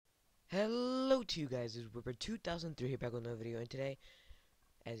Hello to you guys, this is Ripper 2003 here back with another video, and today,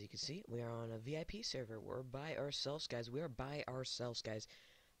 as you can see, we are on a VIP server. We're by ourselves, guys. We are by ourselves, guys.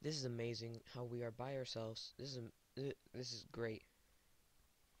 This is amazing how we are by ourselves. This is great.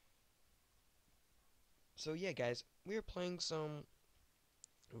 So yeah, guys, we are playing some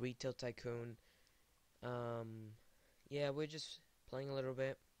Retail Tycoon. Yeah, we're just playing a little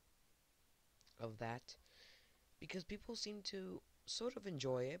bit of that because people seem to sort of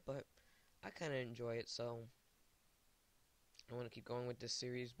enjoy it, but I kind of enjoy it, so I want to keep going with this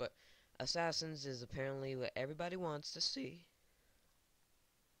series, but Assassins is apparently what everybody wants to see.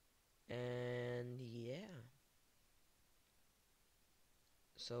 And yeah.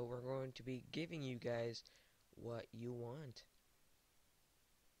 So we're going to be giving you guys what you want.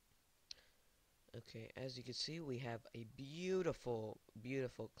 Okay, as you can see, we have a beautiful,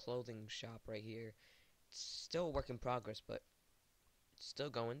 beautiful clothing shop right here. It's still a work in progress, but it's still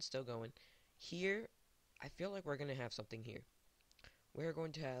going, still going. Here, I feel like we're going to have something here. We're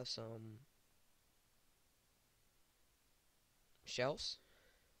going to have some shelves,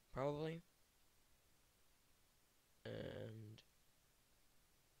 probably. And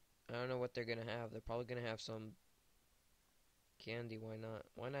I don't know what they're gonna have. They're probably gonna have some candy. Why not?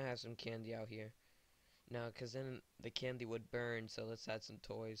 Why not have some candy out here? No, because then the candy would burn. So let's add some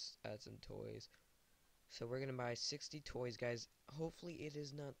toys. Add some toys. So we're gonna buy 60 toys, guys. Hopefully it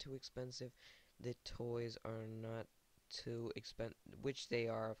is not too expensive. The toys are not too expensive, which they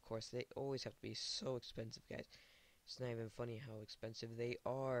are, of course. They always have to be so expensive, guys. It's not even funny how expensive they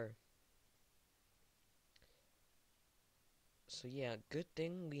are. So yeah, good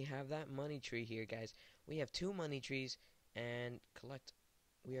thing we have that money tree here, guys. We have 2 money trees, and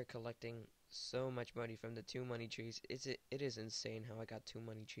we are collecting so much money from the 2 money trees. It is insane how I got 2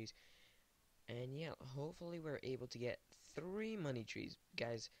 money trees. And yeah, hopefully we're able to get 3 money trees,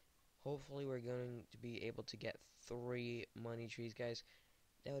 guys. Hopefully we're going to be able to get 3 money trees, guys.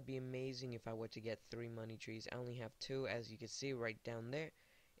 That would be amazing if I were to get 3 money trees. I only have 2, as you can see right down there.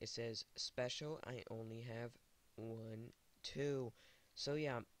 It says special. I only have 1, 2. So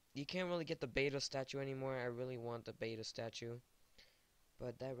yeah, you can't really get the beta statue anymore. I really want the beta statue,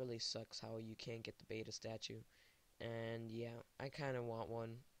 but that really sucks how you can't get the beta statue. And yeah, I kind of want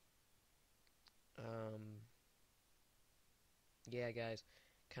one. Um, yeah, guys,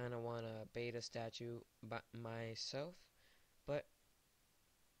 kind of want a beta statue by myself, but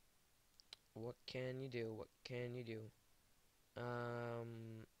what can you do? What can you do?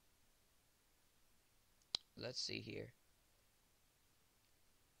 Um, let's see here.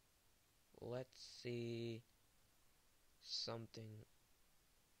 Let's see something.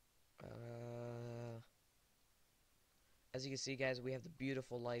 As you can see, guys, we have the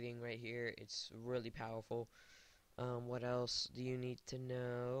beautiful lighting right here. It's really powerful. What else do you need to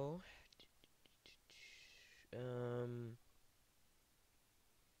know? Um,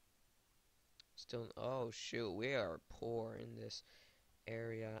 oh shoot, we are poor in this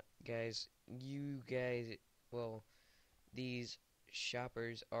area, guys. You guys, well, these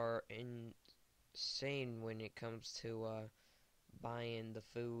shoppers are insane when it comes to buying the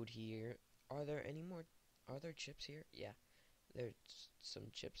food here. Are there any more? Are there chips here? Yeah, there's some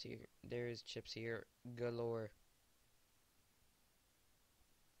chips here. There is chips here galore.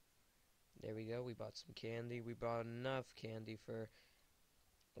 There we go. We bought some candy. We bought enough candy for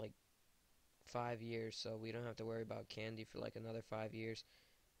like 5 years, so we don't have to worry about candy for like another 5 years.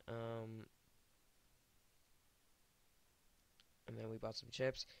 Um, and then we bought some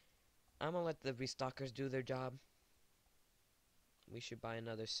chips. I'm gonna let the restockers do their job. We should buy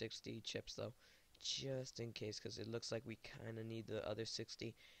another 60 chips though, just in case, because it looks like we kind of need the other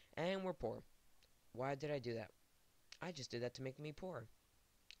 60, and we're poor. Why did I do that? I just did that to make me poor.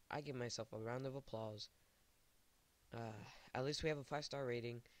 I give myself a round of applause. At least we have a 5-star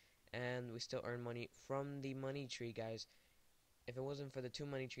rating, and we still earn money from the money tree, guys. If it wasn't for the 2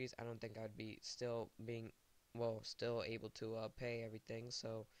 money trees, I don't think I'd be still able to pay everything.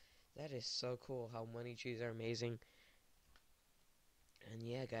 So that is so cool how money trees are amazing. And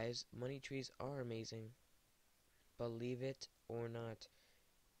yeah, guys, money trees are amazing. Believe it or not,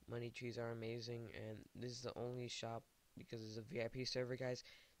 money trees are amazing, and this is the only shop because it's a VIP server, guys.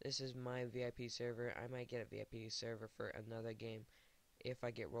 This is my VIP server. I might get a VIP server for another game if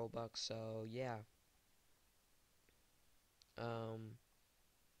I get Robux. So yeah. Um,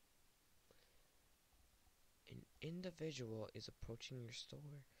 an individual is approaching your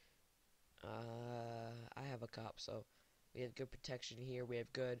store. I have a cop, so we have good protection here. We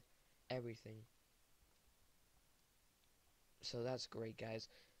have good everything. So that's great, guys.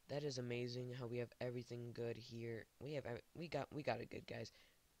 That is amazing how we have everything good here. We got it good, guys.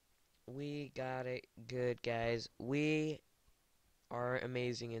 We got it good, guys. We are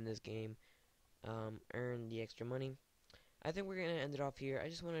amazing in this game. Earn the extra money. I think we're gonna end it off here. I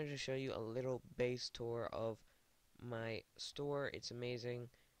just wanted to show you a little base tour of my store. It's amazing.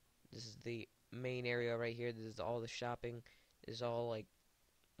 This is the main area right here. This is all the shopping. This is all like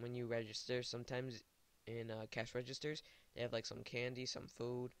when you register. Sometimes in cash registers, they have like some candy, some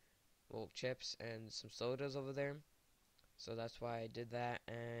food, well, chips, and some sodas over there. So that's why I did that.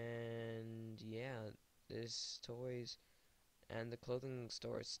 And yeah, this toys and the clothing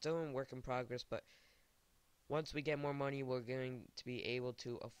store is still in work in progress, but once we get more money, we're going to be able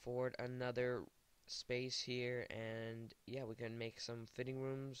to afford another space here, and yeah, we can make some fitting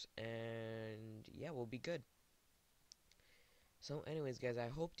rooms, and yeah, we'll be good. So anyways, guys, I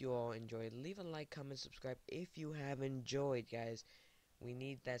hope you all enjoyed. Leave a like, comment, subscribe if you have enjoyed, guys. We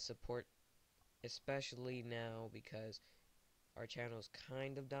need that support, especially now because our channel is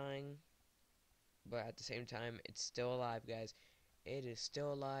kind of dying, but at the same time, it's still alive, guys. It is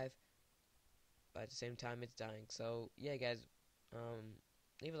still alive, but at the same time, it's dying. So yeah, guys, um,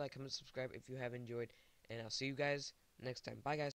 leave a like, comment, subscribe if you have enjoyed, and I'll see you guys next time. Bye, guys.